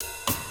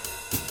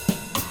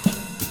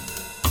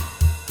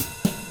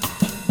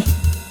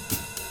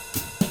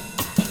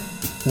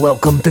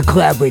Welcome to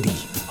Clarity,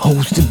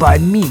 hosted by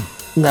me,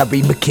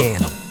 Larry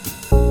McCannell.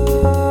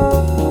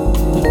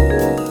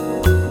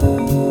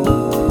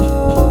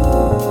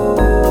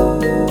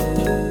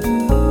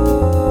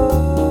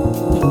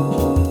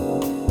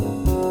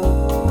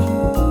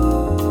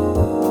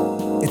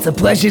 It's a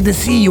pleasure to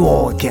see you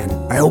all again.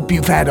 I hope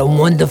you've had a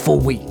wonderful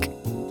week.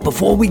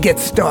 Before we get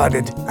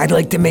started, I'd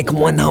like to make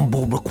one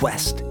humble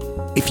request.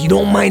 If you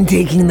don't mind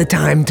taking the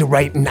time to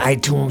write an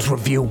iTunes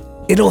review,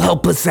 it'll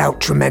help us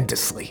out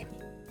tremendously.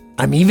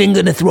 I'm even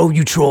gonna throw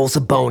you trolls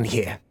a bone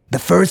here. The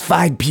first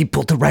 5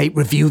 people to write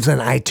reviews on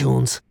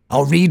iTunes,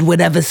 I'll read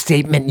whatever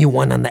statement you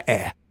want on the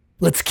air.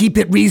 Let's keep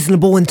it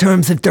reasonable in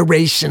terms of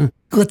duration.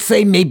 Let's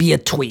say maybe a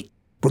tweet.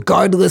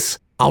 Regardless,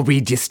 I'll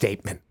read your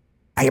statement.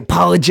 I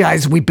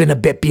apologize we've been a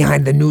bit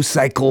behind the news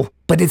cycle,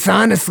 but it's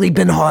honestly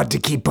been hard to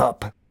keep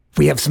up.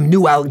 We have some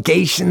new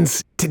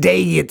allegations.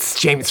 Today it's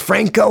James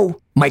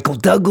Franco. Michael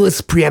Douglas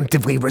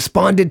preemptively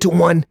responded to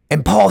one,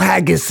 and Paul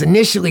Haggis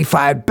initially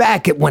fired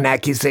back at one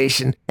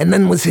accusation and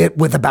then was hit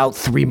with about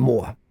 3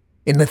 more.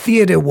 In the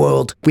theater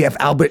world, we have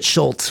Albert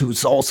Schultz,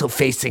 who's also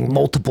facing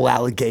multiple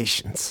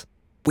allegations.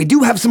 We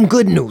do have some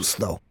good news,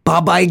 though.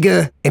 Bob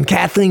Iger and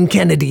Kathleen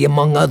Kennedy,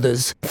 among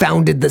others,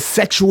 founded the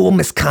Sexual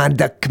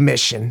Misconduct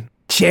Commission,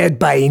 chaired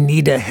by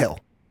Anita Hill.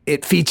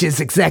 It features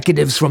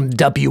executives from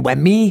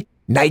WME,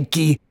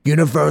 Nike,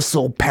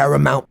 Universal,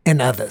 Paramount,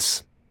 and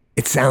others.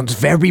 It sounds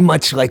very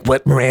much like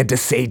what Miranda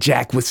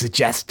Sajak was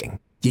suggesting.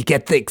 You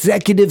get the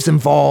executives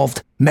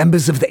involved,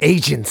 members of the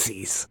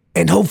agencies,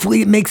 and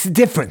hopefully it makes a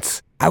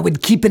difference. I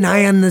would keep an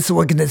eye on this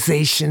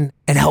organization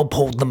and help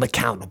hold them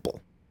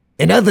accountable.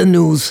 In other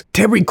news,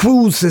 Terry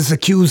Crews has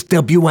accused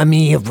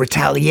WME of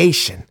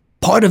retaliation.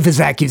 Part of his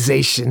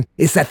accusation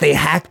is that they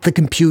hacked the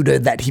computer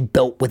that he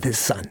built with his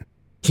son.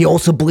 He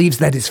also believes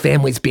that his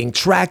family's being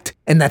tracked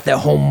and that their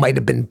home might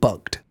have been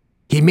bugged.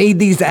 He made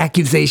these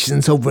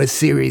accusations over a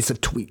series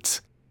of tweets.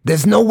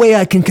 There's no way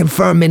I can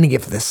confirm any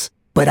of this,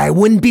 but I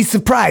wouldn't be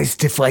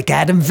surprised if, like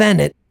Adam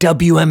Vennet,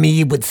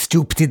 WME would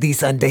stoop to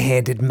these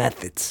underhanded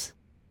methods.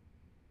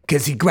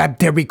 'Cause he grabbed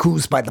Terry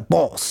Crews by the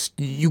balls.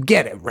 You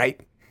get it, right?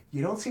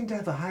 You don't seem to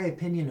have a high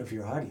opinion of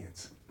your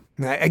audience.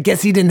 I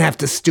guess he didn't have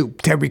to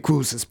stoop. Terry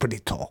Crews is pretty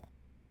tall.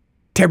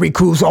 Terry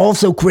Crews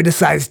also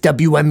criticized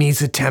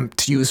WME's attempt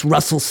to use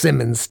Russell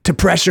Simmons to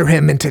pressure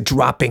him into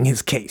dropping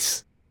his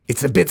case.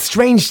 It's a bit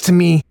strange to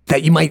me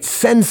that you might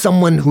send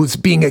someone who's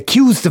being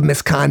accused of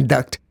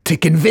misconduct to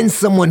convince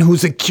someone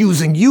who's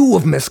accusing you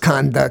of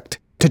misconduct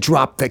to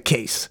drop their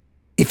case.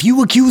 If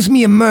you accuse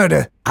me of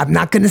murder, I'm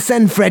not going to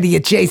send Freddie or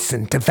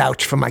Jason to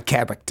vouch for my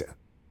character.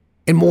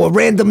 In more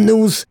random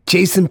news,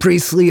 Jason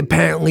Priestley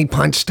apparently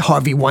punched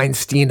Harvey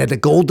Weinstein at a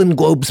Golden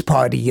Globes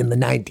party in the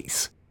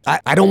 90s.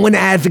 I don't want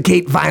to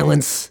advocate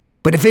violence,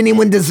 but if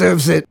anyone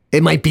deserves it,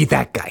 it might be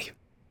that guy.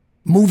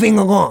 Moving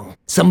along,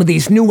 some of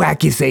these new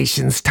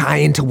accusations tie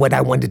into what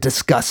I want to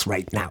discuss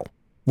right now.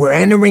 We're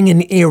entering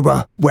an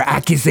era where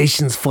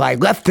accusations fly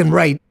left and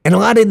right, and a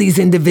lot of these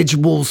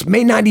individuals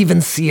may not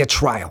even see a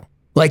trial.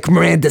 Like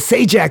Miranda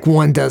Sajak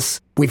warned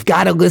us, we've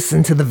got to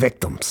listen to the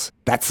victims.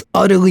 That's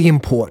utterly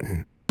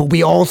important. But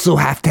we also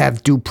have to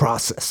have due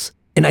process.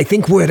 And I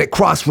think we're at a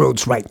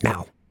crossroads right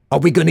now. Are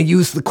we going to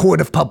use the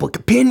court of public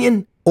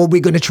opinion, or are we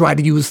going to try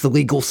to use the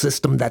legal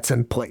system that's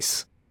in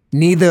place?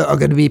 Neither are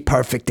going to be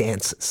perfect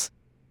answers.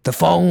 The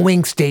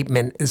following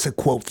statement is a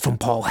quote from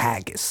Paul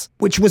Haggis,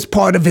 which was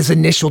part of his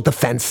initial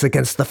defense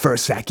against the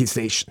first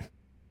accusation.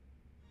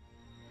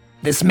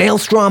 This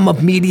maelstrom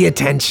of media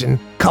attention,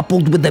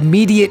 coupled with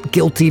immediate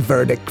guilty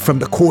verdict from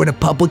the court of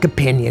public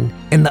opinion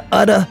and the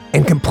utter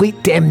and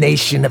complete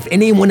damnation of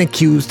anyone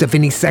accused of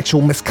any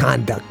sexual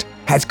misconduct,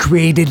 has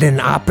created an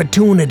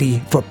opportunity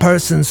for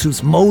persons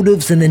whose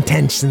motives and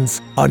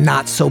intentions are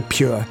not so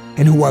pure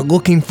and who are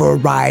looking for a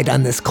ride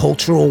on this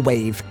cultural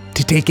wave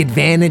to take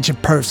advantage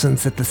of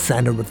persons at the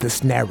center of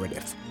this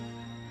narrative.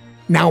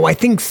 Now, I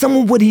think some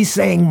of what he's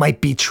saying might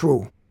be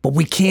true, but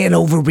we can't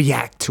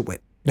overreact to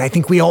it. And I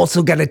think we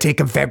also got to take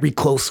a very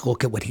close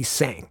look at what he's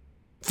saying.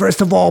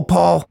 First of all,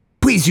 Paul,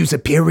 please use a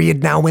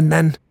period now and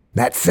then.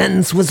 That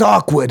sentence was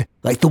awkward,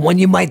 like the one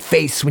you might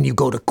face when you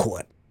go to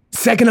court.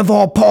 Second of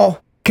all,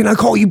 Paul, can I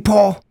call you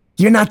Paul?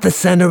 You're not the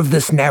center of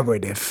this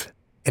narrative.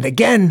 And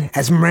again,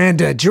 as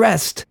Miranda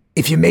addressed,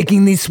 if you're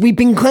making these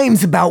sweeping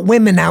claims about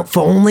women out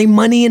for only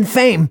money and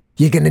fame,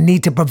 you're going to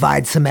need to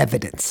provide some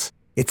evidence.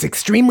 It's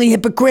extremely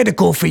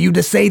hypocritical for you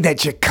to say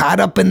that you're caught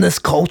up in this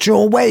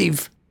cultural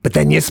wave, but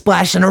then you're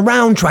splashing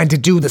around trying to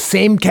do the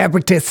same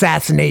character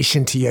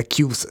assassination to your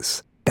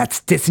accusers. That's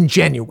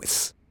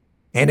disingenuous.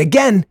 And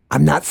again,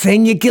 I'm not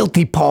saying you're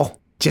guilty, Paul.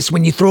 Just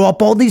when you throw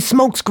up all these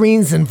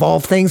smokescreens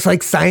involve things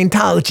like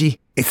Scientology,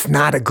 it's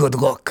not a good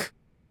look.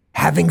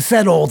 Having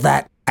said all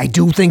that, I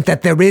do think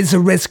that there is a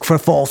risk for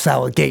false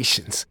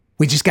allegations.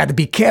 We just got to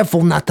be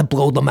careful not to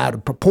blow them out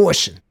of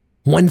proportion.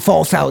 One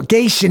false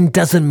allegation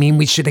doesn't mean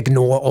we should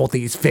ignore all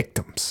these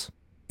victims.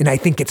 And I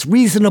think it's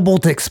reasonable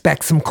to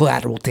expect some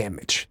collateral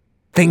damage.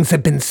 Things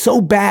have been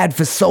so bad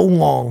for so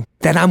long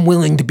that I'm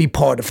willing to be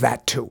part of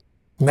that too.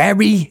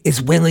 Larry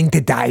is willing to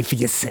die for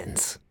your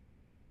sins.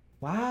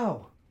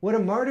 Wow, what a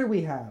martyr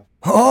we have.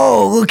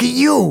 Oh, look at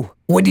you!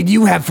 What did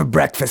you have for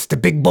breakfast? A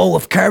big bowl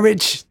of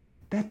courage?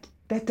 That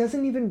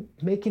doesn't even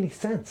make any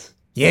sense.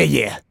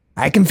 Yeah.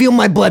 I can feel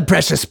my blood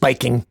pressure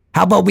spiking.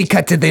 How about we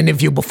cut to the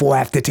interview before I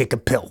have to take a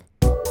pill?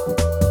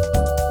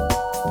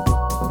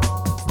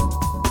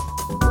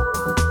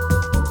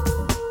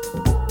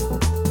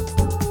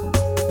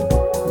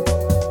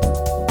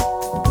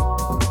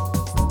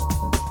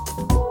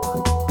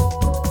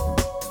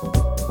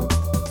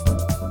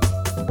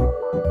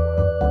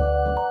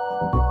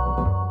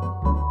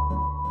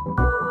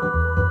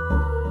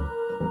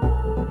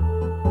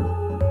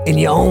 In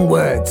your own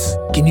words,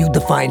 can you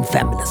define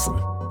feminism?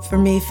 For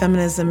me,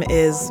 feminism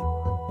is...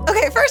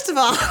 Okay, first of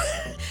all,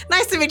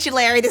 nice to meet you,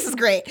 Larry. This is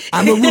great.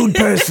 I'm a rude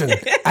person.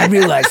 I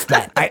realize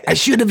that. I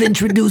should have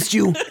introduced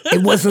you.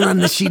 It wasn't on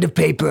the sheet of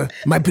paper.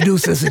 My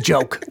producer's a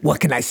joke.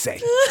 What can I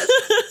say?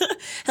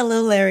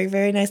 Hello, Larry.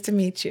 Very nice to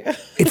meet you.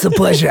 It's a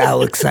pleasure,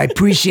 Alex. I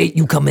appreciate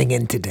you coming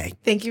in today.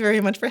 Thank you very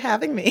much for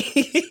having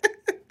me.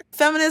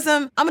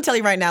 Feminism, I'm going to tell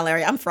you right now,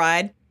 Larry, I'm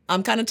fried.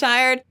 I'm kind of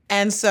tired.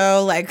 And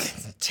so,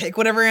 take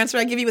whatever answer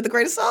I give you with a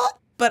grain of salt.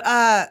 But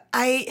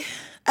I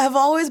have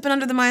always been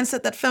under the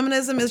mindset that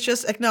feminism is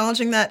just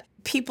acknowledging that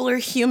people are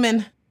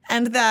human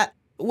and that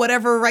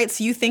whatever rights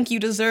you think you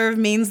deserve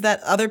means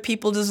that other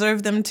people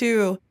deserve them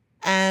too.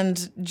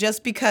 And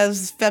just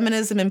because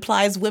feminism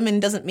implies women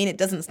doesn't mean it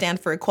doesn't stand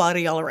for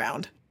equality all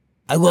around.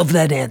 I love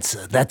that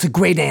answer. That's a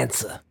great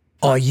answer.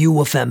 Are you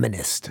a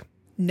feminist?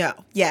 No.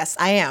 Yes,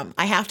 I am.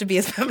 I have to be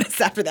a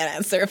feminist after that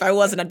answer. If I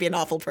wasn't, I'd be an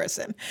awful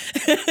person.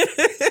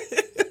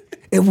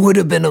 It would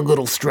have been a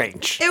little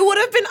strange. It would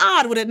have been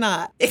odd, would it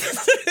not?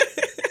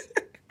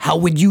 How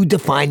would you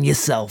define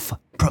yourself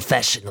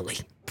professionally?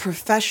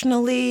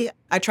 Professionally,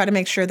 I try to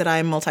make sure that I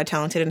am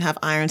multi-talented and have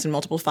irons and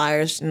multiple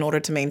fires in order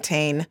to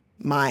maintain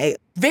my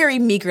very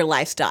meager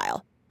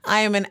lifestyle.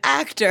 I am an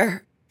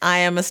actor. I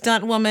am a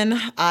stunt woman.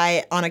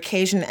 I, on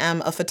occasion,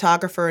 am a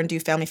photographer and do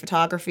family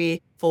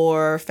photography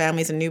for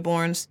families and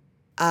newborns.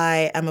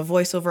 I am a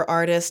voiceover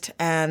artist,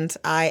 and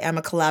I am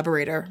a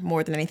collaborator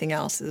more than anything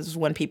else. This is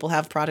when people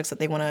have projects that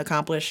they want to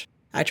accomplish.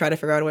 I try to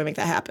figure out a way to make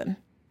that happen.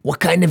 What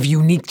kind of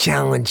unique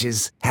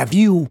challenges have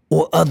you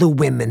or other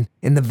women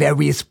in the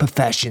various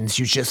professions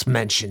you just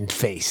mentioned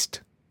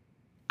faced?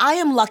 I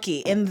am lucky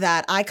in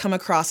that I come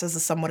across as a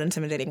somewhat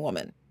intimidating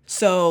woman.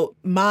 So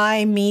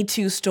my Me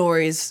Too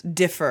stories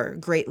differ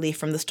greatly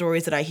from the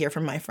stories that I hear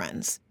from my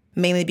friends,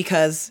 mainly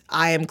because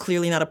I am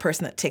clearly not a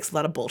person that takes a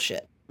lot of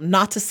bullshit.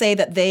 Not to say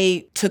that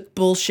they took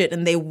bullshit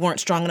and they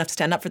weren't strong enough to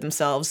stand up for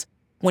themselves.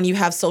 When you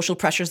have social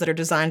pressures that are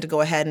designed to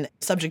go ahead and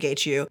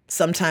subjugate you,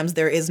 sometimes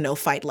there is no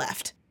fight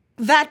left.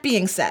 That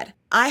being said,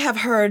 I have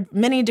heard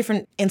many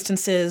different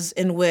instances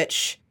in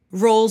which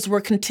roles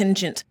were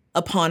contingent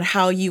upon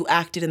how you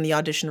acted in the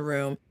audition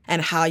room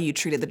and how you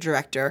treated the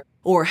director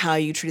or how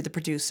you treated the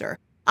producer.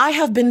 I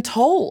have been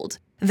told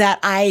that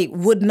I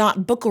would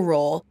not book a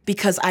role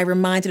because I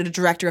reminded a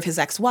director of his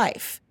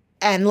ex-wife.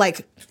 And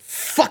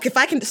fuck if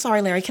I can...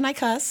 Sorry, Larry, can I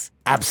cuss?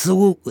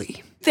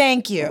 Absolutely.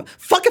 Thank you.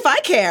 Fuck if I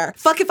care.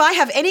 Fuck if I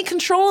have any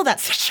control of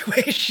that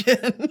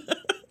situation.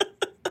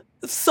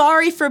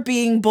 Sorry for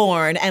being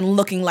born and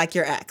looking like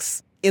your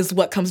ex is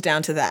what comes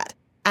down to that.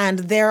 And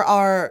there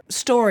are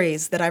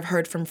stories that I've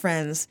heard from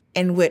friends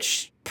in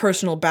which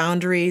personal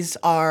boundaries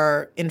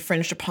are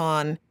infringed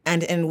upon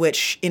and in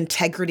which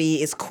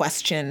integrity is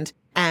questioned.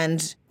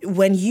 And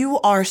when you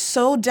are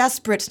so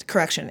desperate,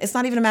 correction, it's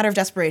not even a matter of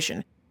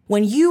desperation.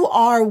 When you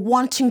are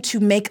wanting to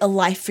make a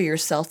life for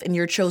yourself in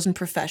your chosen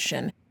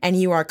profession and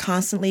you are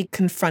constantly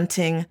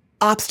confronting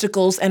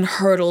obstacles and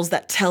hurdles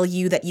that tell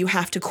you that you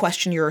have to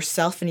question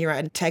yourself and your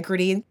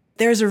integrity,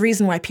 there's a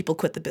reason why people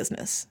quit the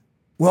business.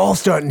 We're all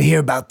starting to hear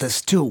about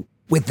this too,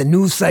 with the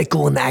news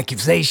cycle and the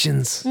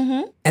accusations,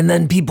 and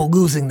then people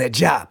losing their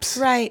jobs.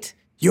 Right.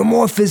 You're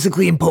more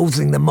physically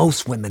imposing than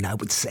most women, I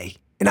would say.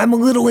 And I'm a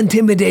little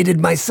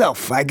intimidated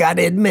myself, I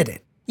gotta admit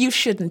it. You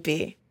shouldn't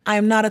be. I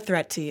am not a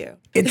threat to you.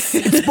 It's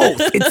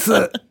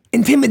both.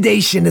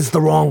 Intimidation is the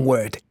wrong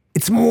word.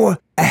 It's more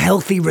a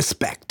healthy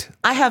respect.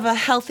 I have a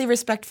healthy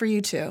respect for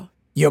you too.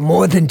 You're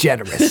more than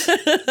generous.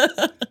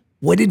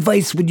 What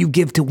advice would you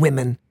give to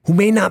women who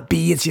may not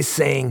be, as you're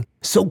saying,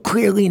 so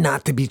clearly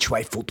not to be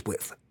trifled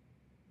with?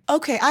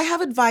 Okay, I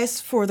have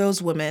advice for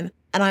those women,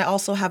 and I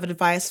also have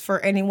advice for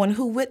anyone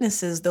who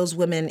witnesses those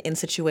women in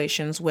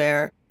situations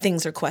where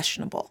things are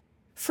questionable.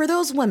 For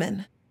those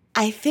women,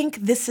 I think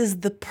this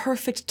is the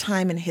perfect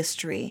time in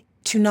history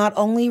to not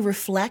only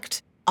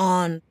reflect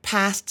on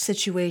past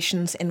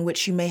situations in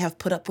which you may have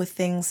put up with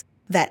things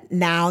that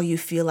now you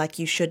feel like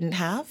you shouldn't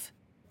have.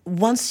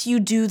 Once you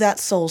do that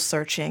soul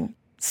searching,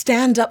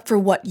 stand up for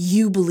what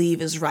you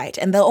believe is right.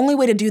 And the only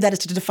way to do that is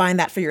to define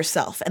that for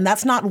yourself. And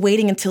that's not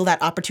waiting until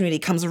that opportunity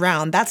comes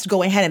around. That's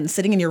going ahead and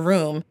sitting in your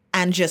room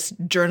and just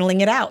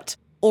journaling it out.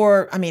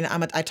 Or,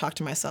 I talk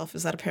to myself.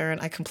 Is that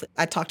apparent?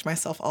 I talk to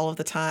myself all of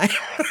the time.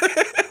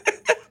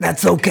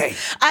 That's okay.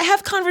 I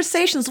have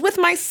conversations with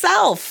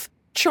myself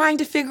trying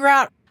to figure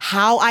out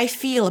how I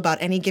feel about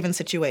any given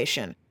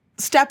situation.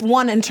 step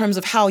one in terms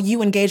of how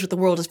you engage with the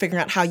world is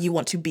figuring out how you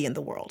want to be in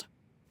the world.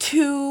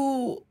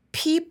 To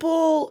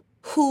people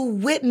who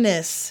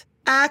witness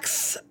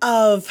acts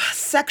of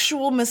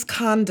sexual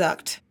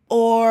misconduct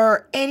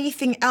or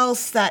anything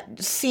else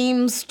that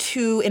seems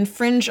to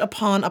infringe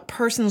upon a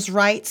person's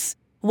rights,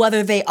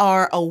 whether they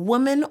are a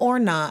woman or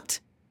not,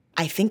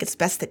 I think it's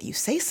best that you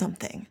say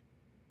something.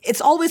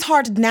 It's always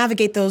hard to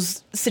navigate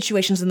those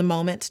situations in the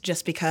moment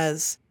just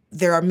because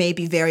there are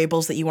maybe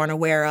variables that you aren't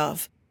aware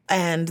of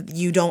and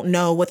you don't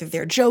know whether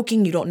they're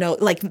joking, you don't know.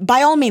 Like,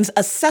 by all means,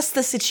 assess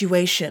the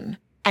situation.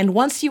 And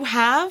once you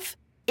have,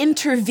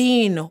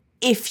 intervene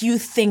if you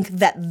think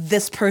that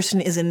this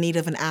person is in need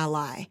of an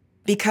ally,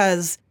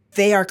 because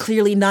they are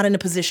clearly not in a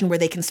position where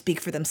they can speak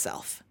for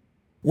themselves.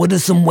 What are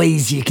some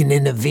ways you can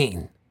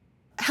intervene?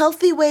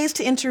 Healthy ways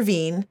to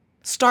intervene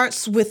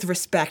starts with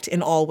respect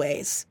in all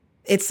ways.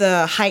 It's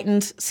a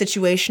heightened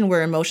situation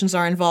where emotions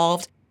are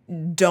involved.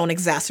 Don't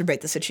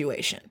exacerbate the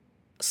situation.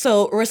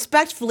 So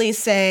respectfully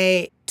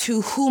say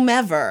to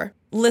whomever,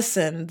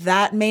 listen,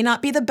 that may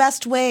not be the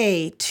best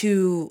way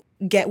to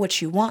get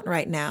what you want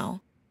right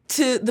now.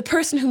 To the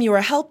person whom you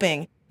are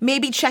helping,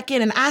 maybe check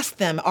in and ask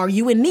them, are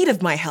you in need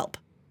of my help?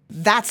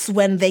 That's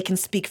when they can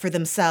speak for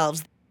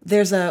themselves.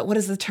 There's what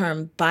is the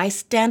term?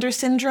 Bystander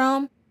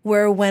syndrome,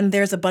 where when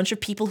there's a bunch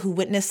of people who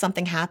witness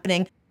something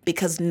happening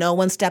because no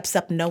one steps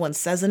up, no one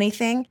says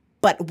anything.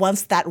 But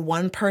once that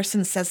one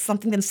person says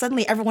something, then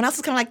suddenly everyone else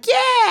is kind of like,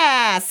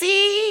 yeah,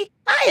 see,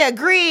 I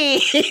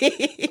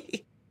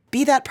agree.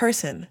 Be that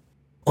person.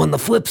 On the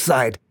flip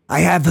side, I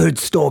have heard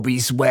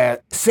stories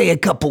where, say a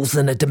couple's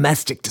in a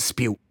domestic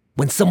dispute.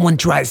 When someone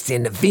tries to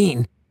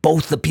intervene,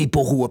 both the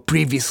people who were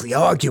previously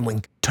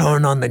arguing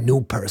turn on the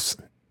new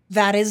person.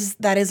 That is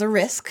a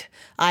risk.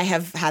 I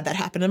have had that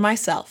happen to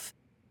myself.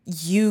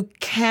 You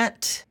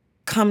can't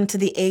come to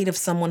the aid of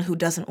someone who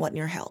doesn't want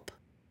your help.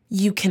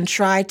 You can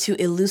try to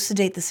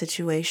elucidate the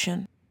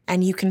situation,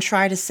 and you can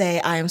try to say,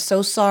 I am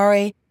so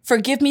sorry.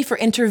 Forgive me for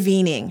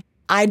intervening.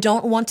 I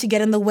don't want to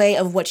get in the way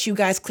of what you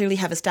guys clearly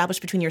have established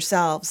between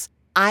yourselves.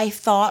 I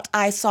thought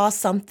I saw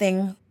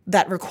something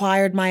that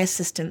required my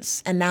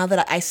assistance, and now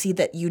that I see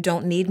that you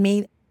don't need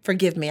me,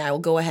 forgive me, I will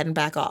go ahead and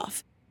back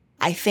off.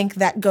 I think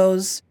that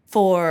goes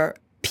for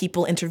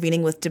people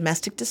intervening with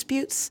domestic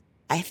disputes.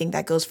 I think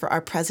that goes for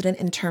our president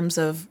in terms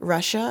of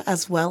Russia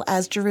as well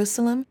as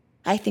Jerusalem.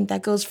 I think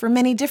that goes for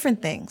many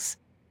different things.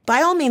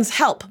 By all means,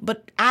 help,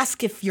 but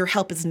ask if your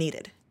help is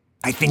needed.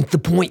 I think the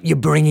point you're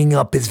bringing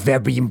up is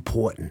very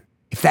important.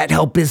 If that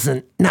help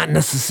isn't not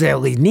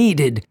necessarily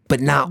needed,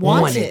 but not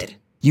wanted,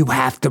 you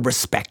have to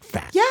respect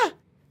that.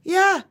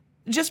 Yeah.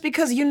 Just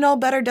because you know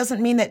better doesn't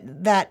mean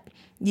that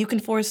you can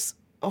force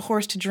a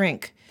horse to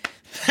drink.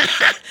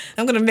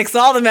 I'm going to mix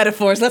all the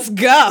metaphors. Let's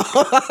go.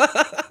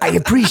 I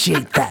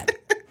appreciate that.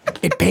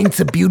 It paints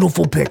a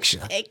beautiful picture.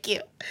 Thank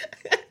you.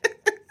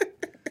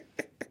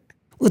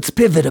 Let's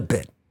pivot a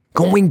bit.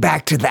 Going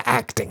back to the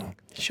acting.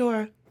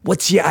 Sure.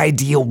 What's your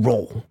ideal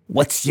role?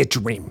 What's your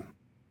dream?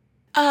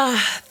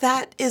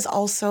 That is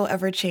also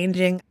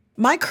ever-changing.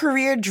 My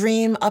career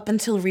dream up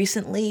until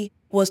recently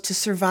was to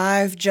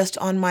survive just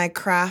on my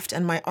craft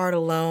and my art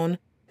alone.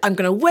 I'm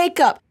going to wake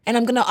up and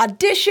I'm going to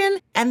audition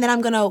and then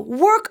I'm going to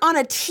work on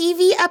a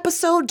TV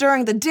episode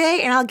during the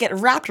day and I'll get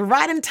wrapped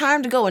right in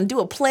time to go and do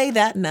a play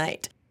that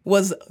night.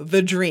 Was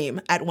the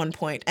dream at one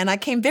point. And I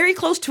came very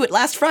close to it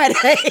last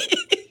Friday.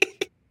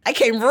 I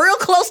came real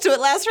close to it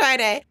last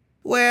Friday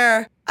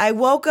where I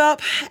woke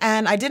up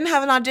and I didn't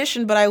have an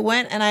audition, but I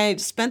went and I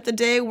spent the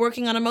day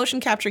working on a motion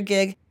capture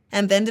gig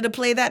and then did a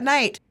play that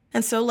night.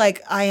 And so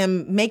I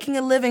am making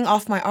a living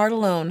off my art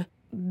alone.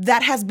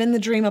 That has been the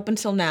dream up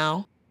until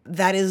now.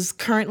 That is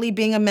currently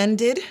being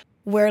amended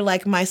where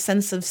my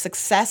sense of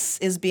success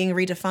is being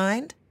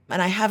redefined.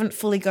 And I haven't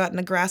fully gotten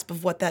a grasp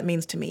of what that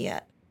means to me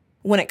yet.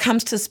 When it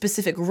comes to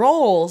specific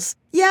roles,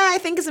 I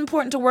think it's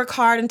important to work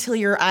hard until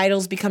your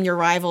idols become your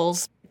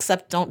rivals,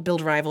 except don't build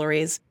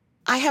rivalries.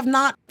 I have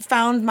not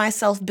found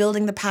myself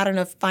building the pattern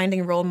of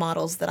finding role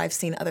models that I've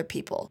seen other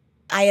people.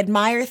 I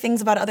admire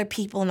things about other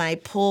people and I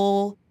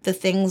pull the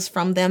things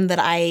from them that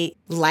I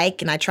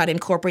like and I try to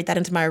incorporate that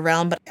into my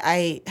realm, but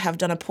I have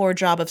done a poor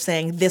job of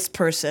saying this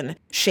person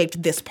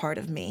shaped this part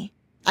of me.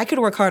 I could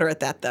work harder at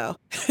that, though.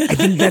 I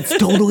think that's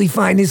totally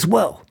fine as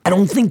well. I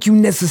don't think you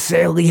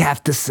necessarily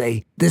have to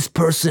say, this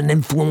person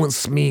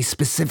influenced me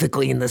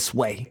specifically in this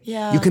way.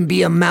 Yeah. You can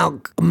be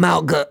amalgamation.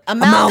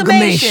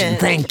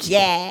 Thank you.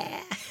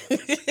 Yeah.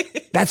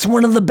 That's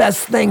one of the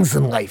best things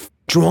in life,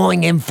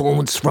 drawing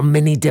influence from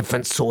many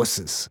different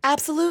sources.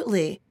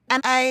 Absolutely.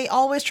 And I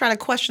always try to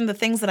question the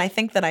things that I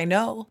think that I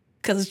know,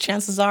 because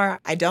chances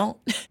are I don't,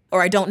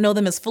 or I don't know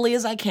them as fully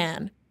as I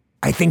can.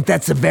 I think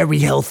that's a very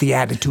healthy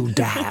attitude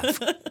to have.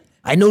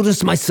 I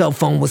noticed my cell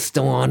phone was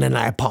still on and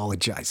I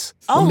apologize.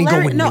 Oh, Let me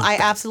Larry, go and no, mute I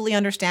that. absolutely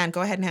understand.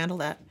 Go ahead and handle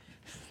that.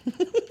 You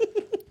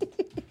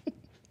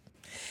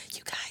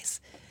guys,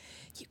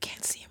 you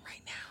can't see him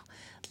right now.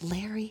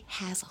 Larry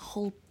has a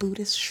whole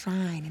Buddhist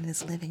shrine in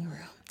his living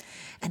room,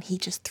 and he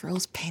just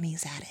throws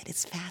pennies at it.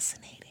 It's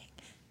fascinating.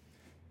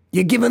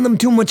 You're giving them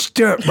too much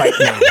dirt right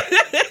now.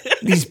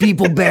 These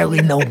people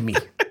barely know me.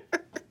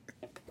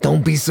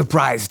 Don't be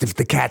surprised if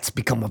the cats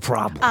become a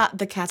problem.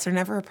 The cats are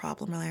never a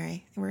problem,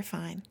 Larry. We're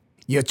fine.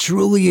 You're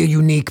truly a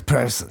unique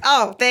person.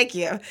 Oh, thank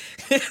you.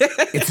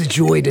 It's a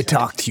joy to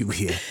talk to you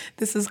here.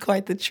 This is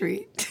quite the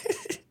treat.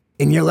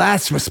 In your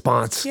last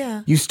response,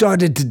 you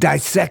started to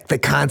dissect the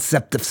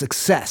concept of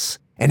success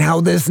and how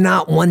there's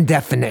not one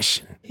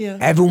definition. Yeah.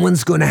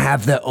 Everyone's going to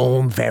have their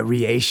own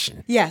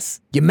variation.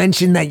 Yes. You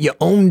mentioned that your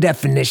own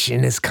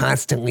definition is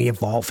constantly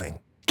evolving.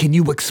 Can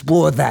you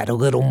explore that a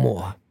little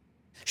more?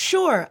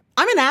 Sure.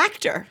 I'm an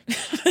actor.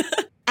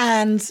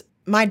 And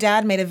my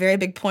dad made a very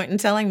big point in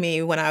telling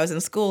me when I was in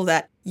school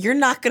that you're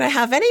not going to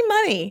have any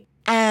money.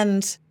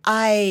 And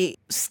I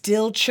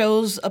still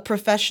chose a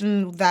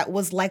profession that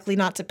was likely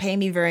not to pay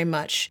me very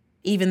much,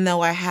 even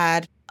though I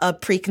had a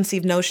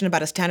preconceived notion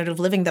about a standard of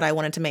living that I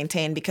wanted to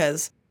maintain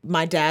because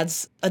my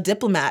dad's a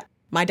diplomat.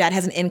 My dad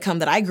has an income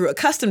that I grew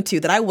accustomed to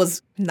that I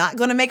was not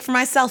going to make for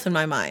myself in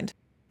my mind.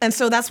 And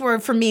so that's where,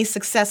 for me,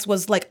 success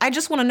was like, I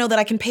just want to know that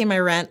I can pay my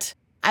rent.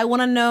 I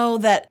want to know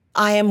that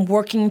I am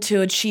working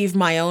to achieve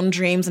my own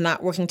dreams and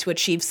not working to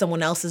achieve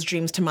someone else's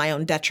dreams to my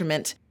own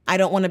detriment. I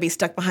don't want to be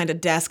stuck behind a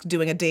desk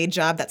doing a day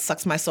job that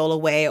sucks my soul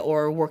away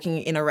or working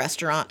in a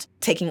restaurant,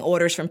 taking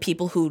orders from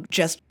people who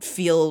just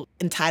feel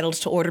entitled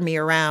to order me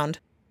around.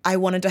 I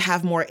wanted to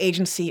have more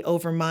agency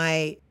over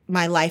my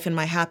life and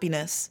my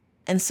happiness.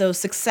 And so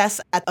success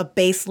at a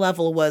base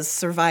level was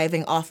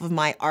surviving off of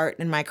my art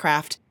and my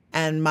craft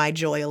and my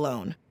joy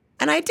alone.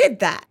 And I did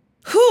that.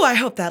 Whew, I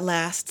hope that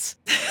lasts.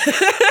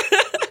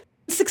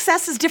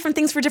 Success is different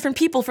things for different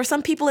people. For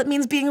some people, it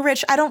means being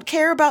rich. I don't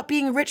care about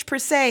being rich per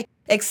se,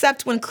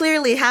 except when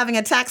clearly having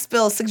a tax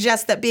bill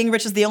suggests that being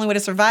rich is the only way to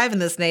survive in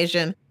this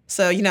nation.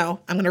 So,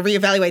 I'm going to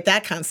reevaluate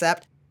that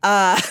concept.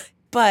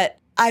 But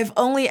I've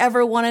only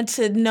ever wanted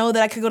to know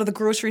that I could go to the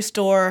grocery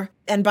store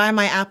and buy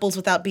my apples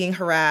without being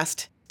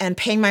harassed and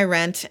pay my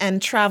rent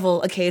and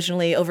travel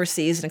occasionally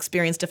overseas and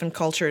experience different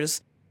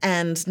cultures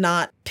and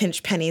not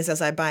pinch pennies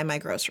as I buy my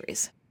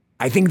groceries.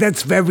 I think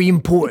that's very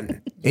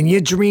important. And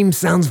your dream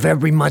sounds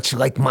very much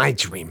like my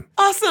dream.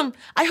 Awesome.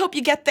 I hope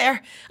you get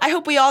there. I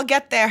hope we all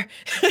get there.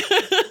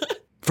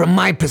 From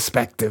my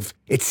perspective,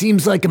 it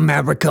seems like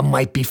America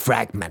might be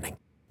fragmenting.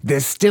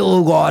 There's still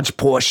a large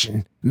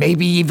portion,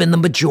 maybe even the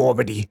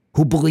majority,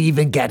 who believe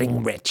in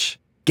getting rich.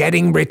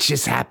 Getting rich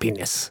is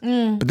happiness.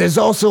 But there's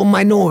also a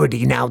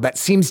minority now that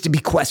seems to be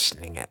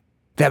questioning it.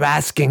 They're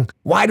asking,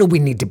 why do we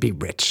need to be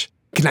rich?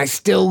 Can I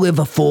still live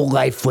a full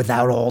life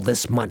without all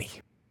this money?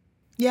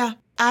 Yeah,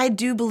 I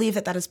do believe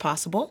that is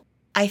possible.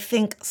 I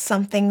think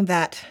something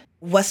that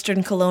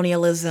Western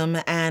colonialism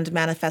and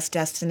Manifest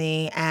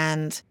Destiny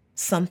and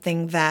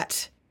something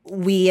that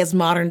we as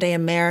modern day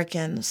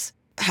Americans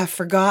have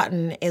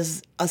forgotten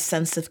is a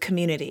sense of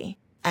community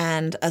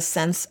and a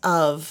sense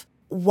of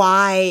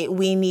why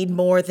we need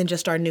more than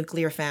just our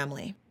nuclear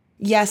family.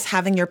 Yes,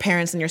 having your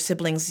parents and your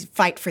siblings,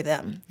 fight for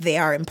them. They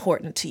are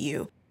important to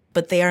you,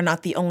 but they are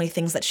not the only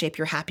things that shape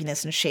your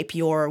happiness and shape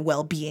your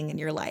well-being in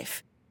your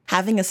life.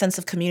 Having a sense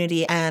of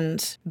community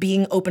and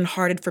being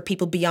open-hearted for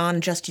people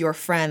beyond just your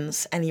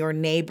friends and your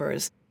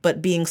neighbors,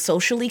 but being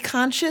socially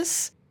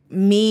conscious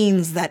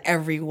means that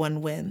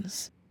everyone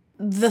wins.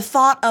 The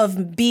thought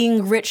of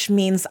being rich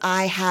means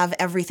I have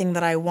everything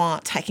that I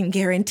want. I can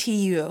guarantee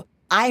you.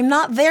 I'm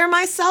not there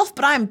myself,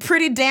 but I'm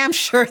pretty damn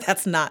sure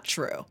that's not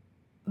true.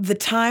 The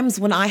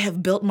times when I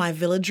have built my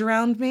village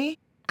around me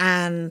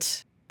and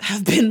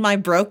have been my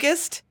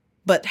brokest,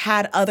 but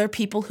had other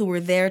people who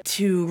were there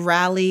to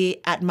rally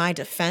at my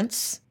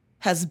defense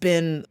has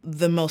been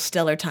the most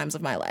stellar times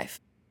of my life.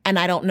 And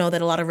I don't know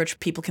that a lot of rich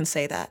people can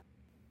say that.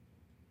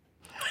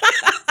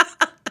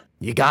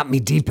 You got me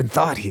deep in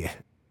thought here.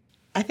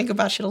 I think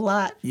about shit a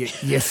lot. You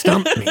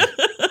stumped me.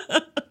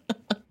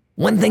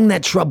 One thing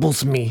that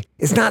troubles me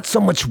is not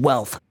so much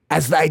wealth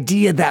as the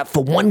idea that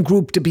for one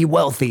group to be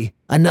wealthy,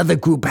 another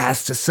group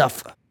has to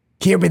suffer.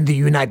 Here in the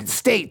United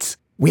States,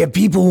 we have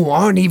people who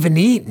aren't even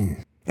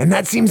eating. And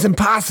that seems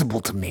impossible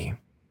to me.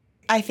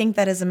 I think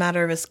that is a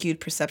matter of a skewed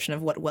perception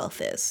of what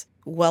wealth is.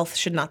 Wealth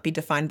should not be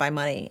defined by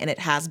money, and it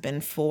has been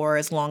for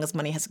as long as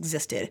money has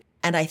existed.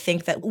 And I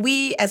think that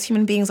we as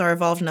human beings are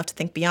evolved enough to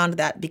think beyond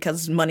that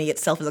because money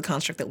itself is a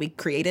construct that we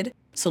created.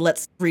 So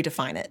let's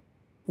redefine it.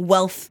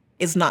 Wealth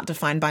is not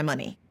defined by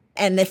money.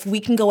 And if we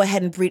can go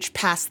ahead and reach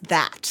past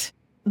that,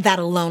 that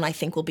alone I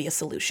think will be a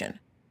solution.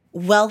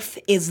 Wealth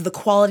is the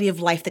quality of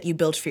life that you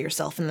build for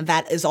yourself, and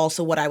that is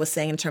also what I was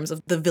saying in terms of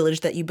the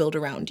village that you build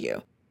around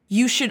you.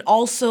 You should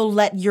also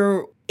let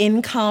your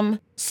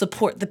income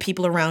support the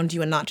people around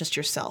you and not just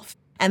yourself.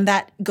 And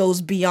that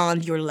goes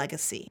beyond your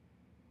legacy.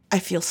 I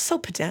feel so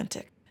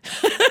pedantic.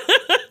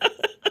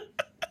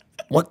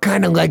 What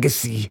kind of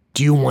legacy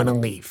do you want to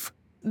leave?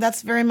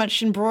 That's very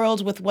much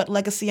embroiled with what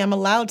legacy I'm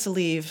allowed to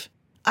leave.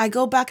 I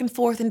go back and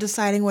forth in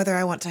deciding whether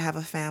I want to have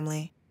a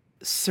family.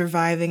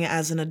 Surviving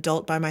as an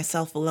adult by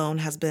myself alone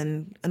has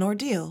been an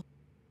ordeal.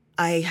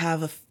 I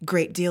have a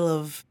great deal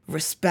of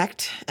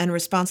respect and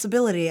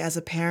responsibility as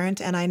a parent,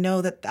 and I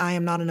know that I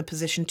am not in a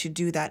position to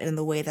do that in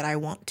the way that I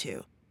want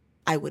to.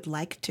 I would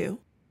like to.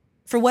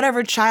 For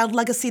whatever child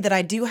legacy that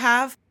I do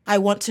have, I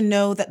want to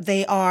know that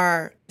they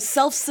are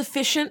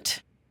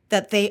self-sufficient,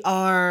 that they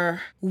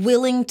are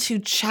willing to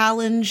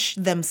challenge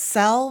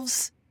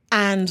themselves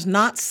and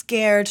not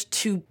scared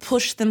to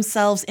push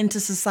themselves into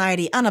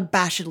society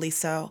unabashedly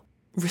so,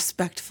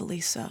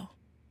 respectfully so,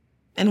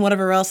 and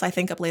whatever else I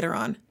think up later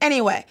on.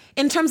 Anyway,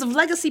 in terms of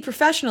legacy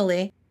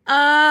professionally,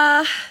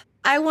 I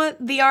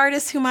want the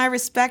artists whom I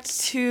respect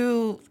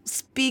to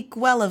speak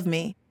well of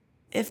me.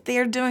 If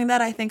they're doing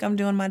that, I think I'm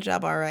doing my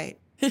job all right.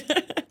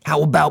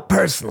 How about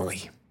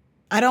personally?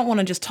 I don't want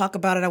to just talk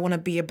about it. I want to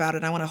be about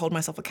it. I want to hold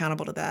myself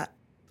accountable to that.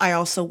 I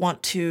also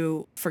want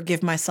to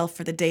forgive myself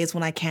for the days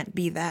when I can't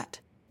be that,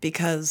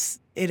 because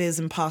it is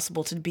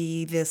impossible to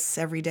be this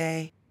every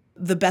day.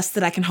 The best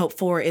that I can hope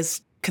for is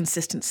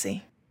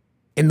consistency.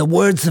 In the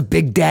words of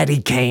Big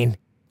Daddy Kane,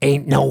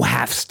 ain't no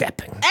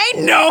half-stepping.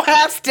 Ain't no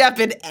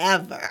half-stepping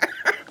ever.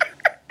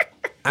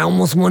 I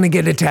almost want to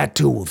get a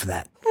tattoo of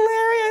that. Larry,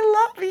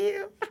 I love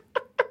you.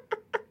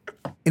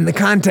 In the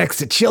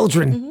context of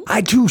children,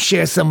 I too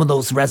share some of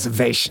those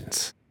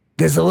reservations.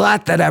 There's a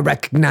lot that I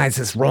recognize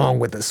as wrong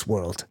with this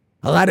world.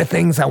 A lot of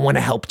things I want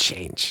to help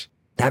change.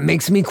 That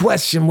makes me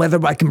question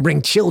whether I can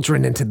bring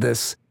children into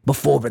this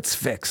before it's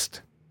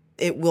fixed.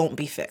 It won't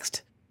be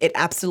fixed. It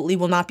absolutely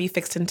will not be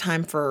fixed in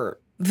time for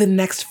the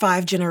next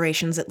 5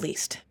 generations at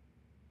least.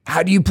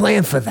 How do you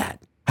plan for that?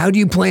 How do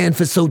you plan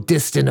for so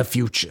distant a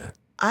future?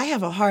 I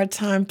have a hard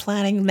time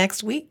planning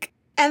next week.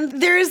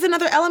 And there is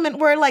another element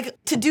where, like,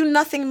 to do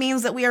nothing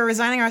means that we are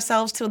resigning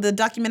ourselves to the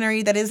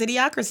documentary that is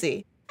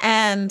Idiocracy.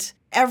 And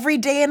every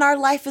day in our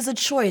life is a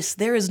choice.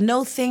 There is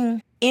no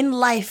thing in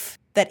life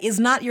that is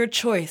not your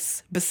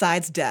choice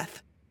besides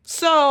death.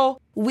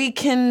 So we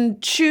can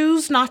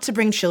choose not to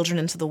bring children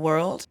into the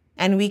world,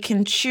 and we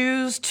can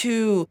choose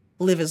to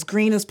live as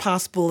green as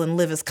possible and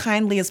live as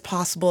kindly as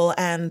possible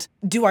and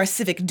do our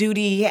civic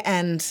duty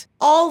and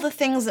all the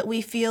things that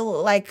we feel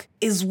like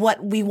is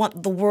what we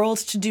want the world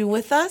to do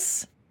with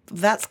us.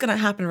 That's going to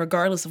happen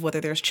regardless of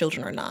whether there's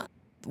children or not.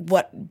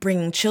 What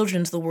bringing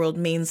children to the world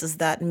means is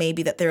that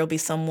maybe that there will be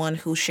someone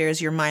who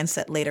shares your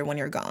mindset later when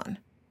you're gone.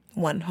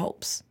 One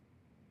hopes.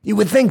 You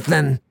would think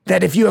then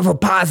that if you have a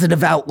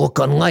positive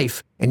outlook on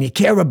life and you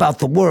care about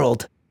the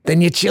world,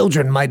 then your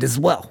children might as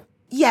well.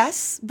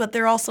 Yes, but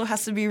there also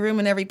has to be room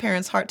in every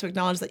parent's heart to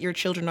acknowledge that your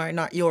children are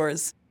not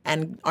yours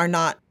and are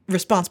not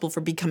responsible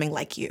for becoming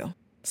like you.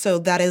 So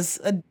that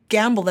is a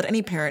gamble that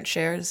any parent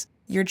shares.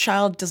 Your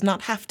child does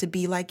not have to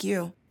be like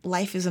you.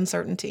 Life is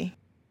uncertainty.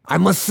 I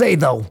must say,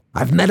 though,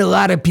 I've met a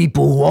lot of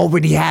people who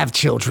already have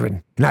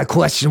children, and I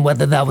question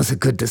whether that was a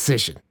good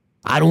decision.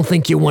 I don't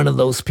think you're one of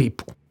those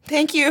people.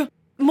 Thank you.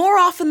 More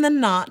often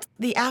than not,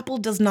 the apple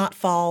does not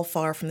fall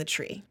far from the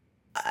tree.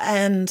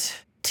 And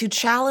to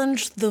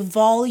challenge the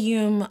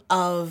volume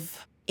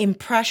of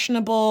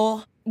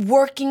impressionable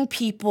working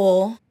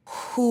people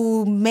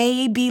who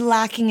may be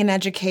lacking in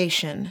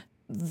education,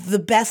 the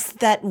best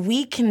that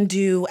we can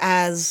do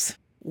as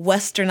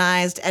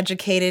westernized,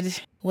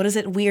 educated,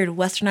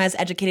 westernized,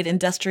 educated,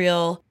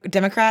 industrial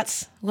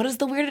Democrats? What is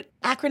the weird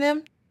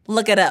acronym?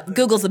 Look it up.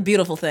 Google's a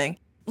beautiful thing.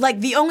 Like,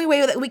 the only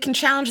way that we can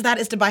challenge that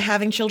is by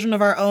having children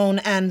of our own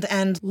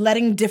and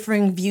letting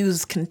differing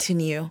views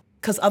continue.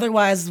 Because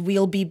otherwise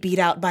we'll be beat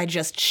out by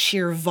just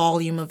sheer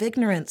volume of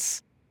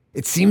ignorance.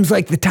 It seems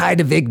like the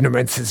tide of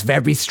ignorance is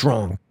very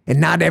strong,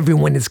 and not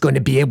everyone is going to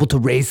be able to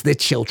raise their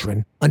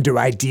children under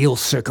ideal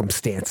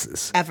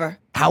circumstances. Ever.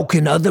 How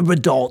can other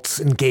adults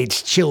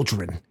engage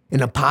children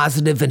in a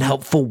positive and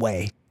helpful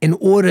way in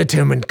order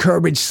to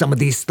encourage some of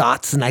these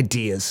thoughts and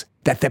ideas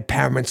that their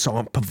parents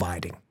aren't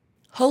providing?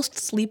 Host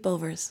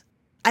sleepovers.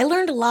 I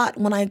learned a lot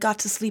when I got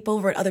to sleep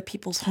over at other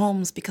people's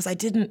homes because I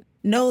didn't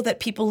know that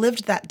people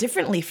lived that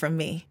differently from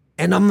me.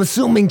 And I'm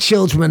assuming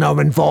children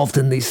are involved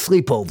in these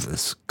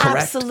sleepovers,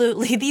 correct?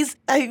 Absolutely.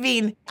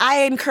 I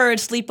encourage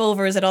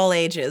sleepovers at all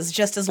ages,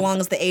 just as long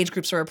as the age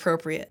groups are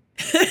appropriate.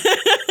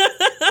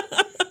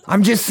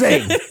 I'm just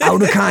saying,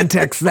 out of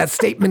context, that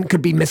statement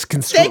could be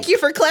misconstrued. Thank you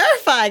for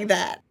clarifying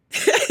that.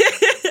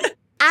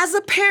 As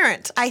a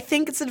parent, I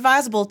think it's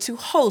advisable to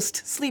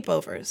host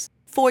sleepovers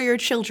for your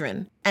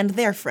children and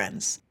their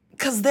friends,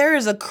 because there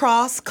is a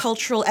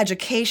cross-cultural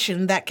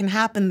education that can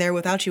happen there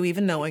without you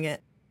even knowing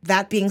it.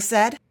 That being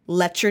said,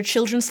 let your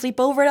children sleep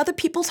over at other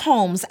people's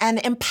homes and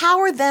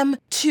empower them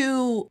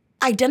to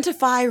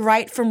identify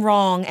right from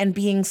wrong and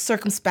being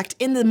circumspect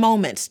in the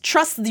moment.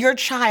 Trust your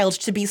child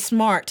to be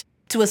smart,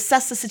 to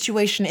assess the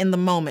situation in the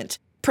moment.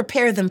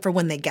 Prepare them for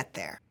when they get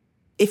there.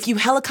 If you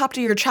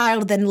helicopter your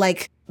child, then,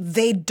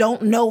 they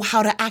don't know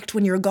how to act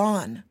when you're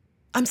gone.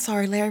 I'm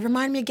sorry, Larry,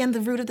 remind me again the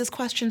root of this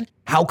question.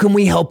 How can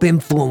we help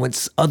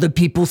influence other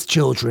people's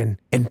children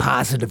in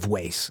positive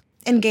ways?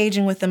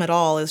 Engaging with them at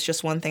all is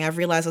just one thing. I've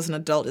realized as an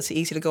adult, it's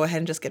easy to go ahead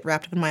and just get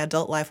wrapped up in my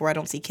adult life where I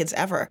don't see kids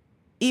ever.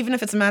 Even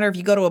if it's a matter of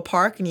you go to a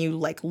park and you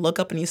look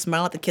up and you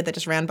smile at the kid that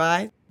just ran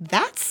by,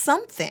 that's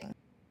something.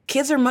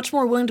 Kids are much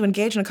more willing to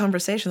engage in a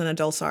conversation than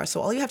adults are, so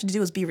all you have to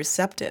do is be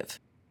receptive.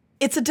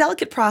 It's a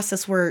delicate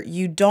process where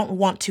you don't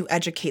want to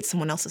educate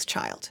someone else's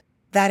child.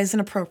 That is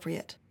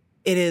inappropriate.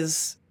 It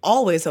is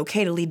always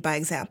okay to lead by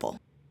example.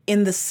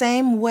 In the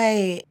same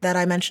way that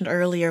I mentioned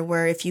earlier,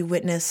 where if you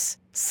witness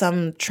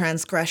some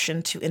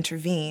transgression to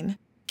intervene,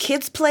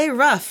 kids play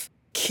rough,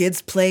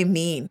 kids play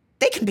mean.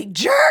 They can be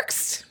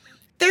jerks.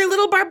 They're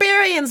little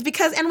barbarians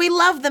and we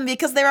love them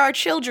because they're our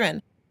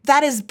children.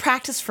 That is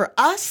practice for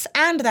us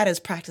and that is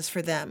practice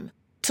for them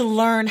to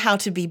learn how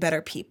to be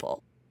better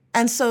people.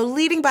 And so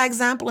leading by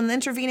example and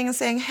intervening and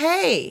saying,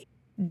 hey,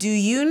 do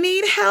you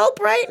need help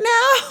right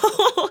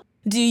now?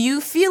 Do you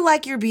feel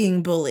like you're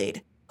being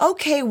bullied?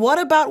 Okay, what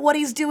about what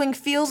he's doing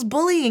feels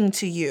bullying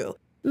to you?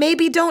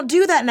 Maybe don't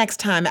do that next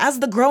time. As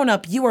the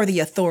grown-up, you are the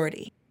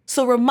authority.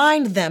 So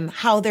remind them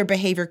how their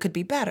behavior could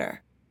be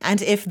better.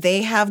 And if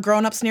they have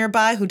grown-ups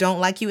nearby who don't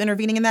like you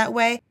intervening in that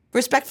way,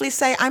 respectfully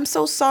say, I'm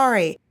so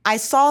sorry. I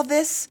saw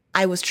this.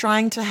 I was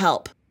trying to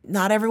help.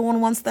 Not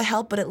everyone wants the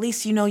help, but at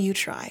least you know you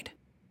tried.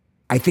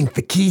 I think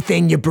the key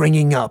thing you're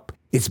bringing up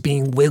is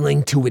being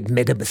willing to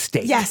admit a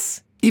mistake.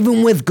 Yes.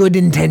 Even with good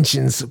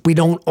intentions, we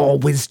don't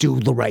always do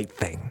the right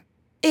thing.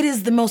 It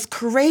is the most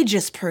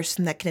courageous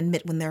person that can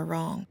admit when they're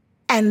wrong.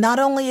 And not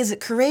only is it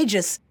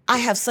courageous, I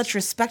have such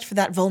respect for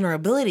that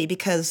vulnerability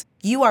because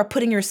you are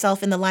putting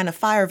yourself in the line of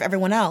fire of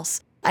everyone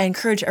else. I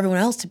encourage everyone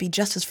else to be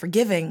just as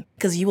forgiving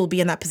because you will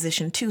be in that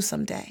position too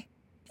someday.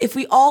 If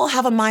we all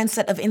have a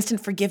mindset of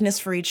instant forgiveness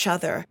for each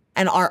other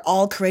and are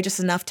all courageous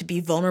enough to be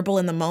vulnerable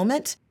in the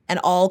moment and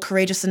all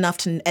courageous enough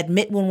to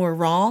admit when we're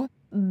wrong,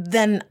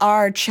 then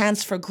our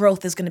chance for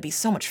growth is going to be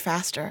so much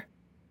faster.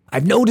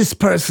 I've noticed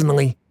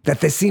personally that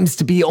there seems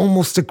to be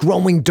almost a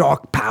growing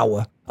dark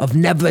power of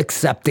never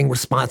accepting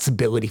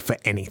responsibility for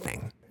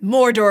anything.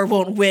 Mordor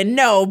won't win.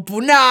 No,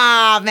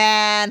 nah,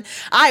 man.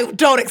 I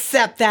don't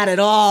accept that at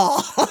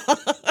all.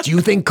 Do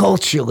you think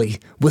culturally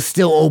we're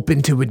still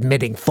open to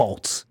admitting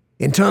faults?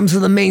 In terms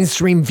of the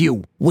mainstream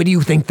view, what do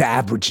you think the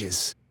average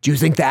is? Do you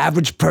think the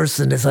average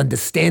person is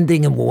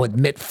understanding and will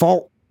admit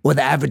fault, or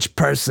the average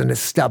person is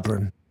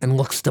stubborn and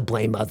looks to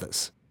blame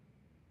others?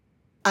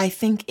 I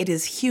think it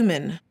is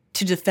human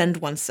to defend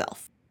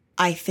oneself.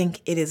 I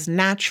think it is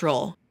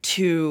natural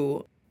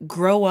to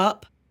grow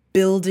up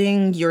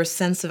building your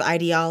sense of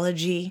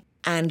ideology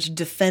and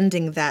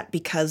defending that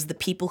because the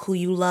people who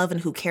you love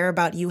and who care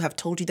about you have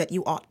told you that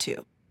you ought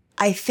to.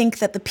 I think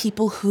that the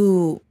people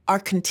who are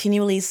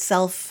continually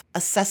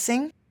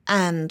self-assessing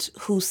and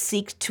who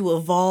seek to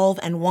evolve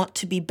and want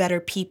to be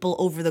better people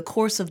over the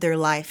course of their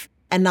life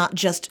and not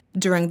just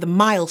during the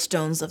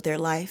milestones of their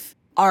life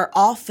are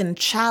often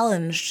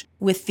challenged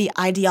with the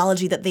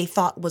ideology that they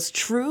thought was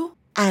true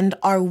and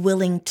are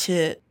willing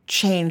to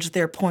change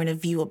their point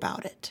of view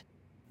about it.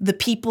 The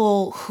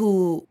people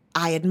who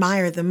I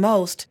admire the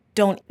most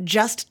don't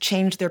just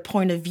change their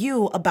point of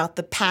view about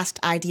the past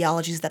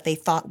ideologies that they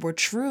thought were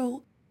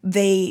true.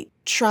 They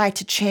try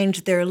to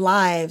change their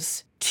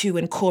lives to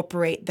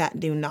incorporate that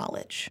new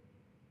knowledge.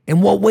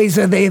 In what ways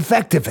are they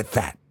effective at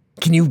that?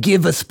 Can you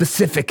give a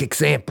specific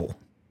example?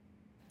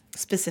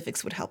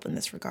 Specifics would help in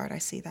this regard, I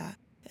see that.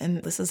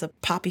 And this is a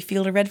poppy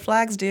field of red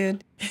flags,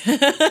 dude.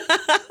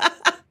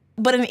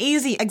 But an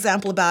easy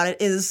example about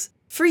it is,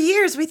 for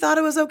years we thought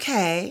it was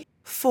okay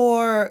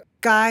for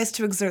guys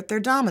to exert their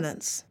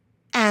dominance.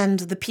 And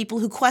the people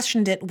who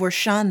questioned it were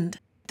shunned.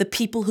 The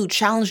people who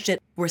challenged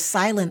it were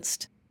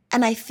silenced.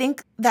 And I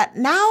think that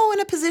now in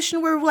a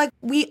position where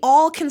we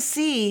all can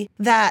see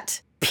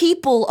that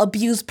people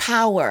abuse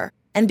power.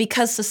 And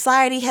because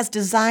society has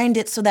designed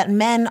it so that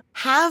men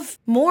have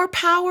more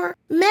power,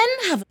 men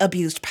have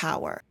abused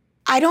power.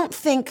 I don't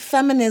think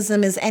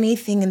feminism is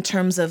anything in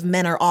terms of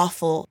men are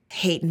awful,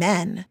 hate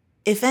men.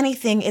 If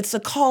anything, it's a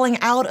calling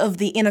out of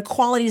the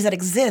inequalities that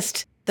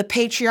exist, the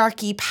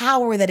patriarchy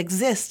power that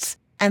exists,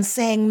 and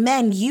saying,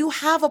 men, you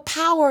have a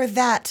power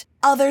that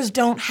others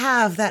don't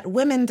have, that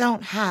women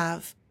don't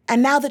have.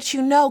 And now that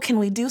you know, can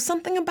we do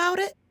something about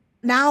it?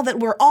 Now that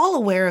we're all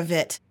aware of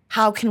it,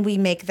 how can we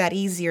make that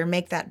easier,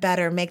 make that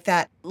better, make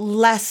that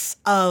less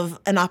of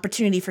an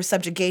opportunity for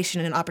subjugation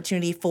and an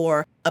opportunity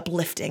for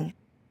uplifting?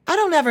 I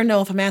don't ever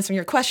know if I'm answering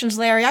your questions,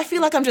 Larry. I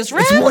feel like I'm just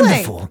rambling.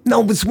 It's wonderful.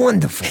 No, it's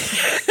wonderful.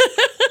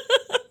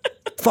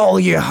 Follow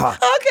your heart.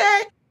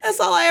 Okay, that's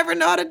all I ever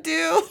know how to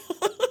do.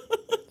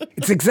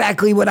 It's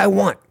exactly what I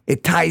want.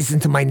 It ties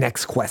into my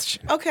next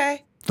question.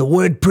 Okay. The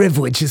word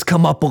privilege has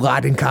come up a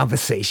lot in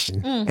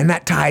conversation, and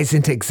that ties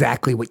into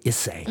exactly what you're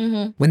saying.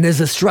 Mm-hmm. When there's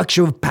a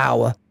structure of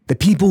power, the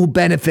people who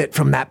benefit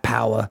from that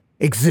power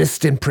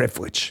exist in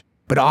privilege,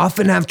 but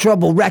often have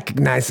trouble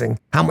recognizing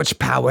how much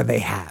power they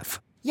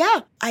have.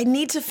 Yeah, I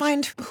need to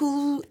find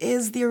who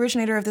is the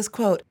originator of this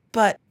quote.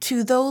 But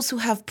to those who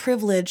have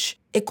privilege,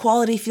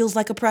 equality feels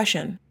like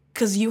oppression,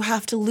 because you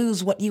have to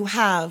lose what you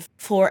have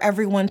for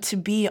everyone to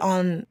be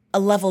on a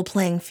level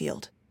playing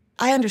field.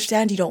 I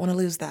understand you don't want to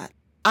lose that.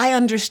 I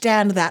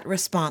understand that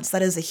response.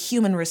 That is a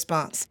human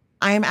response.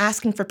 I am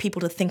asking for people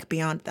to think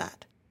beyond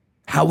that.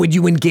 How would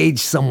you engage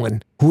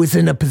someone who is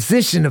in a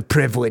position of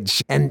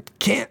privilege and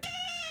can't?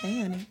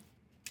 Hey, honey.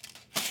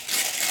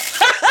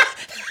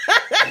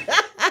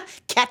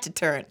 Cat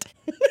deterrent.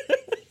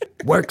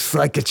 Works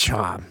like a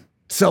charm.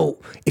 So,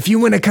 if you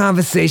were in a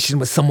conversation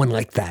with someone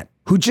like that,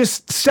 who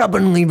just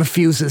stubbornly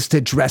refuses to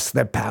address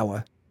their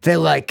power. They're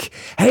like,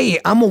 hey,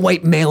 I'm a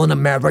white male in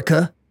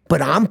America,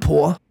 but I'm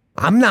poor.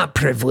 I'm not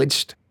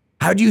privileged.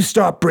 How do you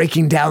start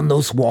breaking down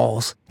those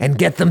walls and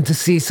get them to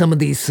see some of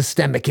these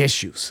systemic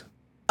issues?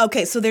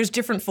 Okay, so there's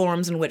different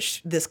forms in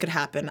which this could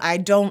happen. I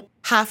don't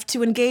have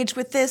to engage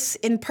with this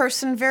in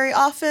person very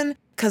often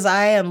because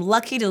I am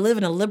lucky to live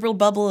in a liberal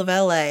bubble of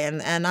LA,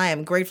 and I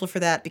am grateful for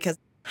that because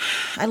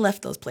I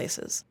left those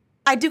places.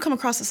 I do come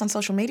across this on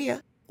social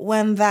media.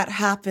 When that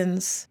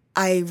happens,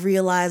 I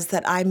realize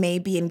that I may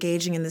be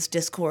engaging in this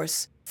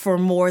discourse for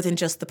more than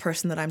just the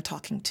person that I'm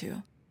talking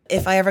to.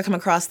 If I ever come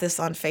across this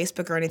on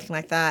Facebook or anything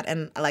like that,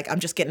 and I'm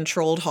just getting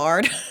trolled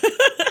hard,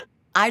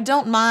 I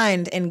don't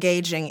mind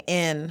engaging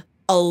in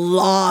a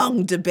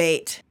long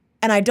debate.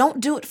 And I don't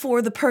do it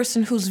for the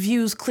person whose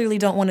views clearly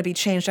don't want to be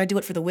changed. I do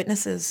it for the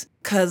witnesses,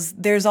 because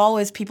there's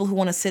always people who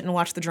want to sit and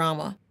watch the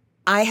drama.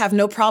 I have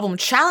no problem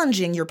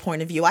challenging your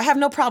point of view. I have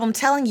no problem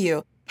telling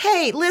you,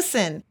 hey,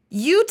 listen,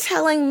 you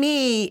telling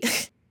me,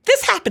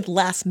 this happened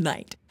last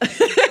night.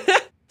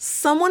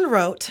 Someone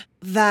wrote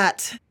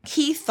that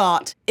he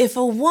thought if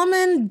a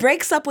woman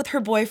breaks up with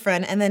her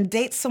boyfriend and then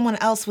dates someone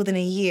else within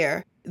a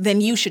year, then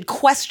you should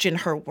question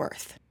her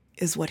worth,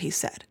 is what he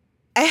said.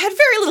 I had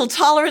very little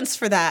tolerance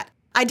for that.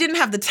 I didn't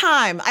have the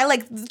time.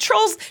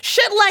 Trolls,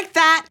 shit like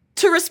that.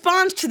 To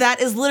respond to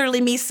that is literally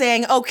me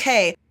saying,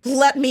 okay,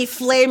 let me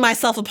flay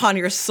myself upon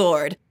your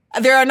sword.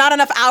 There are not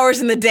enough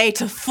hours in the day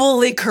to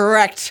fully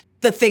correct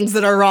the things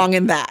that are wrong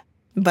in that.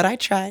 But I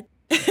tried.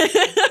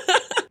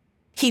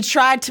 He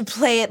tried to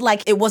play it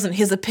like it wasn't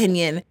his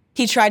opinion.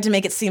 He tried to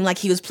make it seem like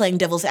he was playing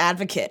devil's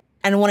advocate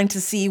and wanting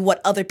to see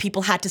what other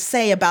people had to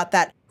say about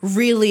that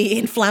really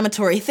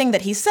inflammatory thing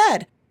that he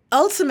said.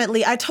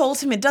 Ultimately, I told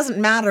him it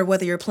doesn't matter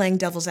whether you're playing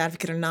devil's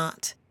advocate or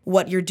not.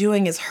 What you're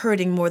doing is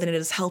hurting more than it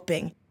is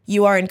helping.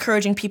 You are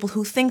encouraging people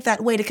who think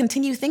that way to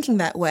continue thinking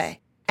that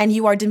way, and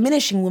you are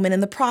diminishing women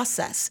in the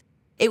process.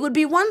 It would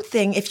be one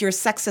thing if your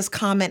sexist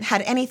comment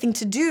had anything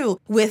to do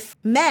with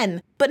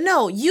men, but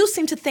no, you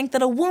seem to think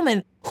that a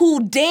woman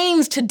who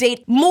deigns to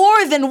date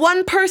more than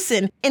one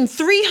person in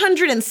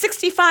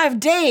 365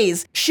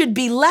 days should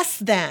be less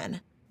than.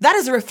 That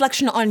is a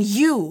reflection on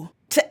you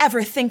to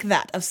ever think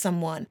that of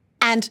someone.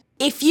 And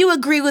if you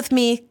agree with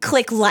me,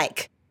 click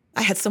like.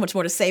 I had so much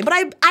more to say, but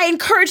I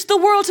encourage the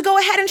world to go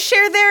ahead and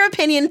share their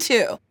opinion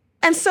too.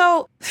 And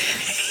so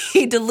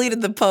he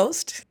deleted the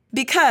post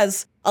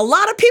because a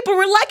lot of people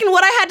were liking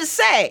what I had to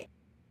say.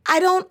 I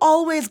don't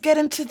always get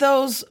into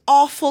those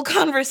awful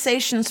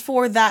conversations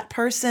for that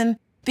person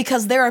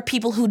because there are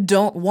people who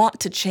don't want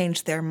to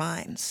change their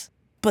minds.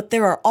 But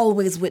there are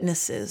always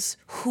witnesses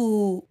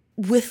who,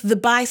 with the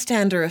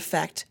bystander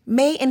effect,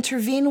 may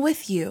intervene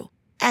with you.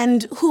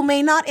 And who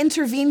may not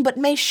intervene but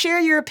may share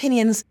your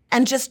opinions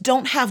and just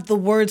don't have the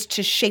words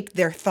to shape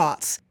their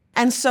thoughts.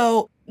 And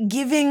so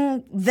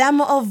giving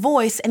them a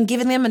voice and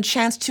giving them a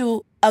chance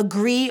to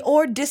agree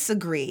or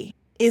disagree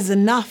is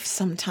enough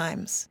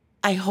sometimes.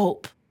 I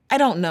hope. I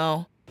don't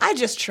know. I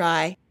just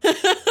try.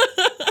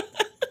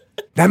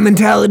 That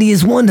mentality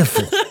is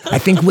wonderful. I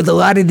think with a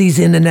lot of these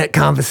internet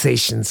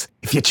conversations,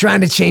 if you're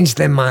trying to change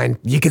their mind,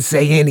 you could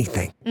say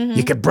anything. Mm-hmm.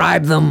 You could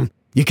bribe them.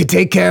 You could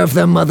take care of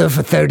their mother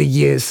for 30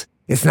 years.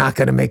 It's not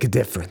going to make a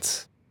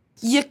difference.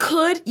 You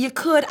could.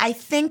 I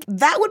think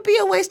that would be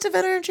a waste of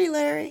energy,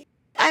 Larry.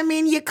 I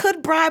mean, you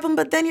could bribe them,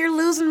 but then you're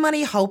losing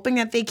money hoping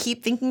that they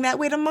keep thinking that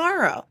way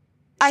tomorrow.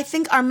 I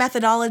think our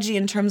methodology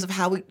in terms of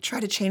how we try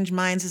to change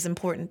minds is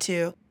important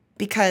too,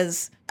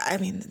 because,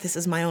 this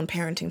is my own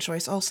parenting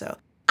choice also.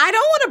 I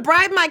don't want to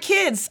bribe my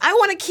kids. I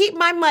want to keep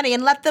my money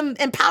and let them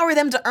empower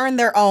them to earn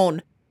their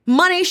own.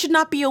 Money should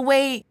not be a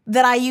way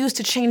that I use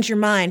to change your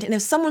mind. And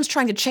if someone's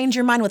trying to change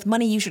your mind with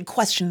money, you should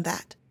question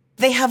that.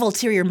 They have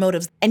ulterior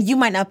motives, and you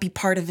might not be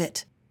part of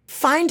it.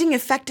 Finding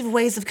effective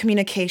ways of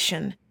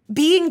communication.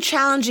 Being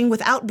challenging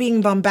without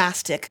being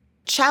bombastic.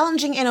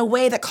 Challenging in a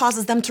way that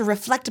causes them to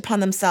reflect upon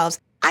themselves.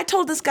 I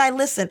told this guy,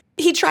 listen,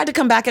 he tried to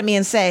come back at me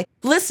and say,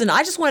 listen,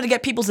 I just wanted to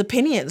get people's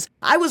opinions.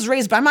 I was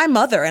raised by my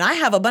mother, and I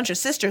have a bunch of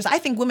sisters. I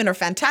think women are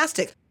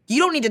fantastic. You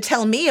don't need to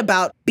tell me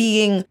about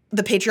being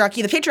the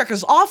patriarchy. The patriarchy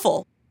is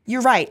awful.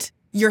 You're right.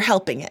 You're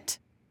helping it.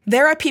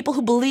 There are people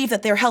who believe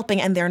that they're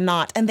helping and they're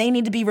not, and they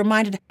need to be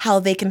reminded how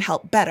they can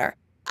help better.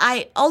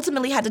 I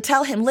ultimately had to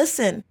tell him,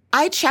 listen,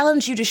 I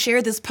challenge you to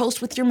share this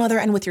post with your mother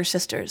and with your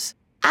sisters.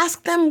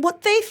 Ask them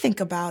what they think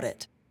about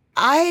it.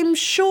 I'm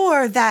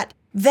sure that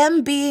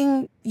them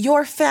being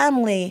your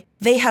family,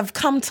 they have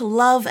come to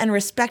love and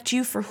respect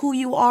you for who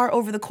you are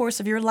over the course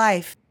of your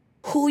life.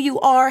 Who you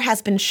are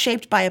has been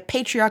shaped by a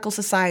patriarchal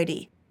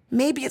society.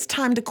 Maybe it's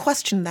time to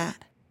question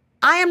that.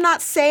 I am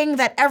not saying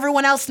that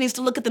everyone else needs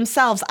to look at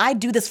themselves. I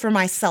do this for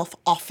myself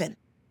often.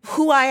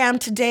 Who I am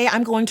today,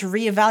 I'm going to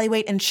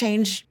reevaluate and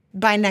change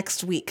by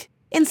next week,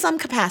 in some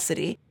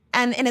capacity.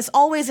 And it's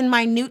always in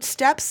minute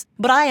steps,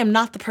 but I am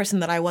not the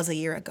person that I was a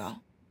year ago.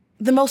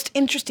 The most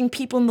interesting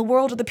people in the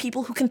world are the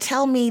people who can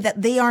tell me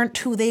that they aren't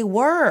who they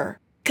were.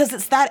 Because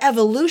it's that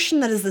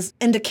evolution that is this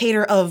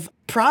indicator of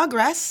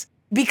progress.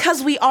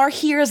 Because we are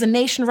here as a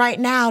nation right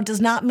now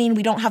does not mean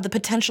we don't have the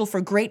potential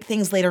for great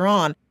things later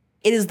on.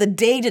 It is the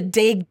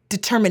day-to-day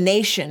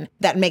determination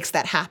that makes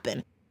that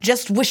happen.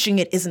 Just wishing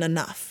it isn't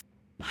enough.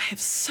 I have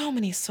so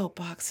many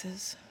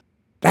soapboxes.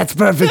 That's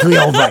perfectly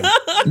all right.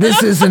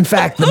 This is, in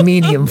fact, the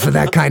medium for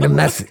that kind of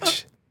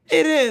message.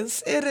 It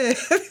is.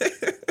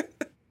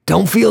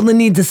 Don't feel the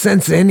need to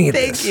censor any of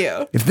Thank this.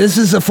 you. If this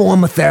is a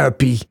form of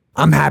therapy,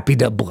 I'm happy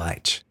to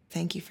oblige.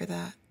 Thank you for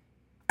that.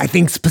 I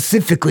think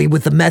specifically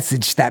with the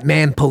message that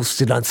man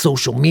posted on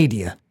social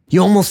media, you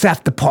almost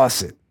have to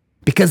parse it.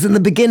 Because in the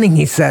beginning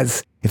he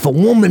says, if a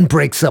woman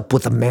breaks up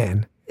with a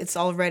man, It's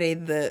already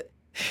the...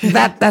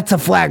 that's a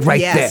flag right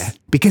Yes. there.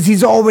 Because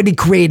he's already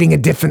creating a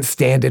different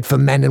standard for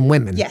men and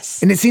women.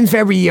 Yes. And it seems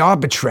very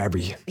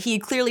arbitrary. He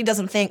clearly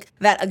doesn't think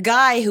that a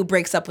guy who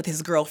breaks up with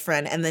his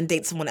girlfriend and then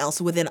dates someone else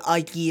within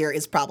a year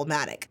is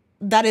problematic.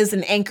 That is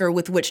an anchor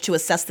with which to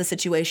assess the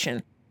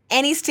situation.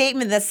 Any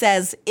statement that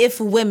says,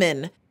 if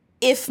women,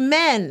 if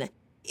men,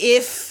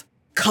 if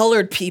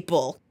colored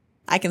people,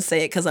 I can say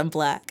it because I'm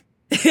black.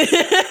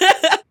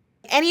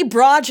 Any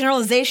broad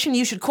generalization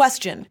you should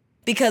question,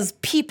 because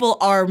people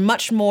are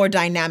much more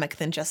dynamic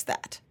than just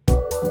that.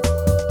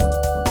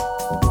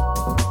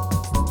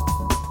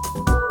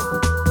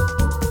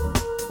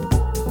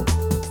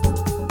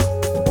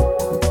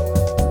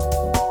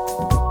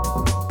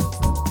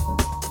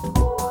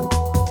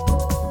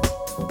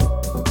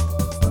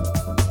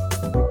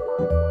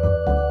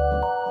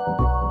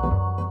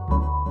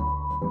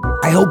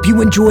 I hope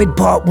you enjoyed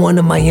part 1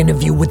 of my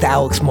interview with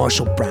Alex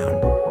Marshall Brown.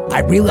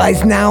 I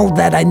realize now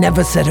that I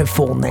never said her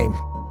full name.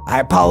 I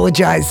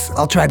apologize.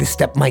 I'll try to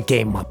step my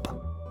game up.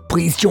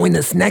 Please join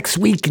us next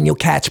week and you'll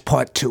catch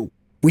part 2.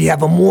 We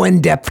have a more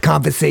in-depth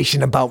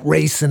conversation about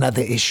race and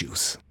other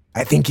issues.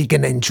 I think you're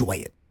gonna enjoy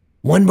it.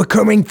 One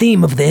recurring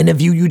theme of the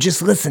interview you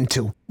just listened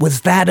to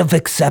was that of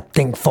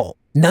accepting fault.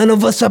 None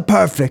of us are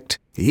perfect,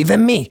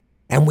 even me,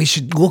 and we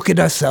should look at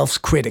ourselves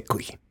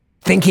critically,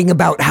 thinking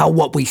about how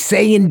what we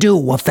say and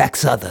do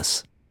affects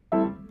others.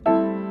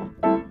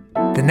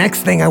 The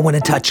next thing I want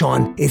to touch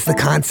on is the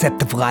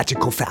concept of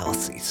logical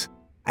fallacies.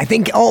 I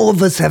think all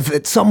of us have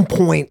at some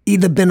point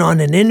either been on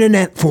an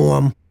internet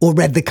forum or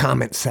read the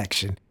comment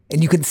section,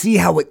 and you can see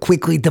how it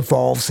quickly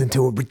devolves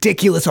into a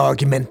ridiculous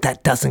argument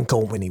that doesn't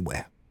go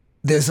anywhere.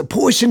 There's a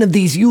portion of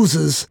these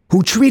users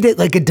who treat it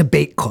like a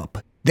debate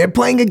club. They're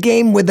playing a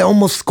game where they're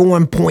almost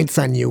scoring points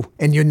on you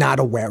and you're not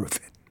aware of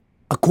it.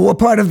 A core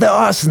part of their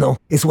arsenal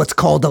is what's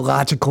called a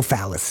logical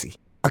fallacy,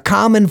 a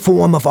common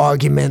form of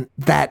argument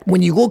that,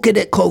 when you look at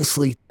it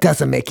closely,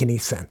 doesn't make any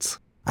sense.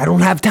 I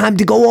don't have time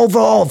to go over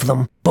all of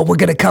them, but we're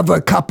gonna cover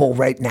a couple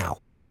right now.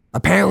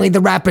 Apparently,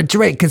 the rapper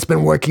Drake has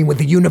been working with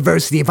the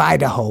University of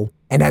Idaho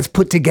and has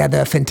put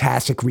together a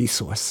fantastic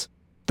resource.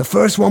 The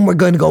first one we're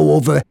going to go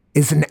over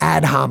is an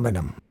ad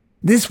hominem.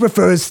 This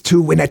refers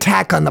to an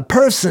attack on the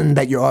person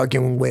that you're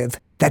arguing with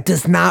that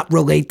does not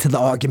relate to the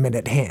argument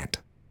at hand.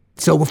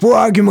 So if we're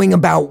arguing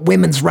about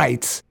women's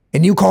rights,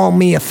 and you call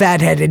me a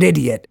fat-headed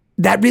idiot,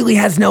 that really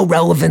has no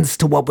relevance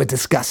to what we're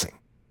discussing.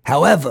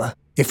 However,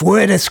 if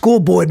we're at a school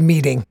board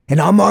meeting and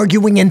I'm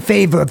arguing in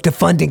favor of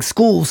defunding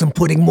schools and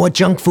putting more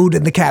junk food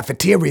in the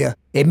cafeteria,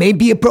 it may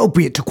be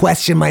appropriate to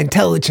question my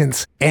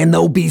intelligence and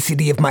the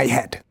obesity of my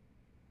head.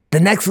 The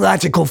next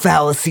logical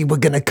fallacy we're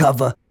going to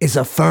cover is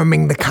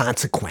affirming the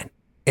consequent.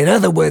 In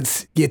other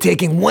words, you're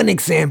taking one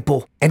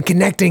example and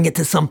connecting it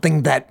to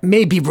something that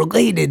may be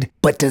related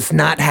but does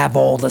not have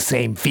all the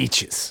same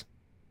features.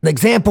 The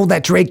example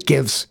that Drake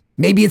gives,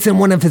 maybe it's in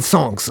one of his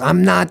songs.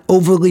 I'm not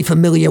overly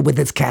familiar with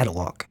his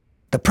catalog.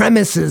 The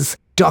premise is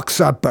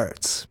ducks are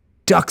birds.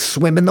 Ducks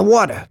swim in the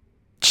water.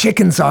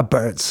 Chickens are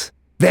birds.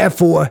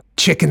 Therefore,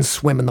 chickens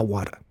swim in the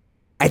water.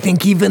 I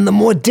think even the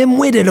more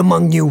dim-witted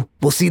among you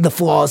will see the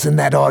flaws in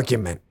that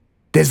argument.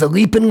 There's a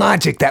leap in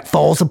logic that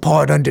falls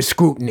apart under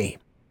scrutiny.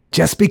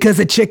 Just because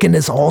a chicken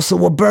is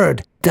also a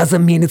bird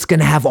doesn't mean it's going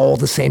to have all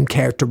the same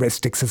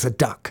characteristics as a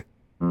duck.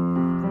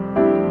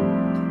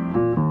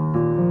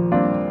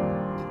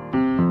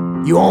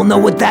 You all know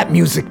what that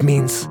music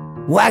means.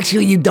 Well,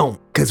 actually you don't,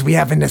 because we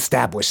haven't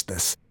established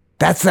this.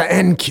 That's the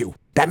end cue.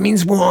 That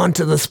means we're on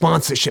to the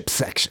sponsorship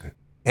section.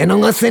 And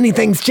unless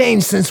anything's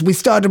changed since we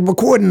started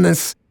recording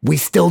this, we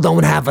still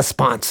don't have a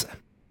sponsor.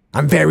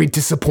 I'm very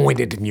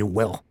disappointed in you,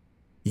 Will.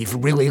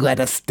 You've really let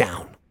us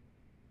down.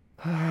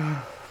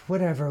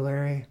 Whatever,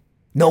 Larry.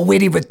 No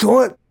witty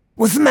retort?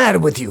 What's the matter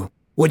with you?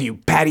 What are you,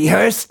 Patty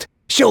Hearst?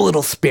 Show a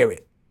little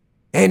spirit.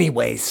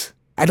 Anyways,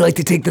 I'd like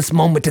to take this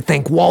moment to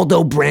thank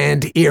Waldo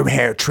Brand Ear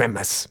Hair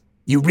Trimmers.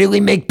 You really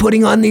make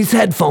putting on these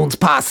headphones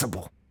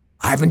possible.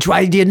 I haven't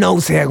tried your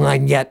nose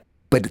hairline yet,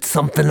 but it's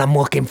something I'm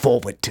looking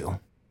forward to.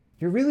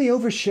 You're really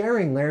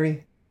oversharing,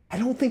 Larry. I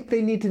don't think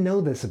they need to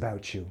know this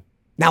about you.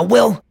 Now,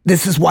 Will,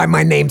 this is why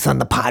my name's on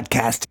the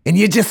podcast, and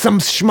you're just some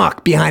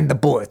schmuck behind the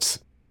boards.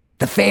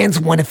 The fans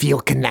want to feel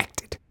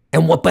connected,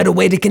 and what better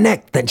way to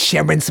connect than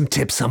sharing some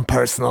tips on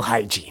personal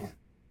hygiene?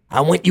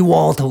 I want you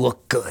all to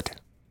look good.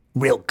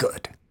 Real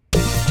good.